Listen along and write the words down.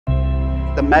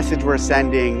the message we're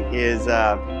sending is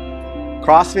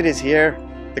CrossFit is here.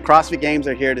 The CrossFit Games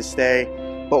are here to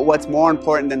stay. But what's more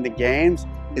important than the games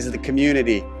is the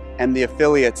community and the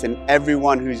affiliates and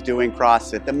everyone who's doing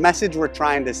CrossFit. The message we're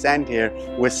trying to send here,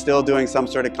 we're still doing some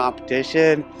sort of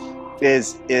competition,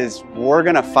 is we're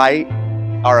gonna fight.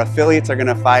 Our affiliates are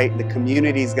gonna fight, the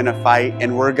community's gonna fight,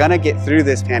 and we're gonna get through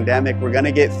this pandemic, we're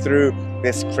gonna get through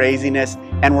this craziness,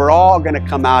 and we're all gonna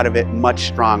come out of it much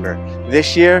stronger.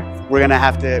 This year,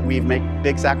 we've made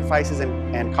big sacrifices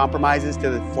and compromises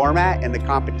to the format and the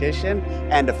competition,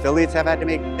 and affiliates have had to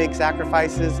make big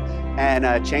sacrifices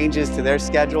and changes to their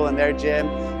schedule and their gym,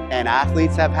 and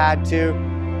athletes have had to,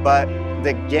 but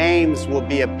the games will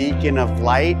be a beacon of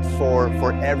light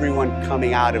for everyone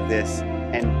coming out of this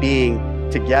and being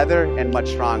together and much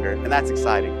stronger, and that's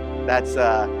exciting.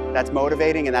 That's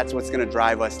motivating, and that's what's going to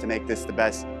drive us to make this the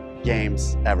best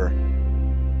games ever.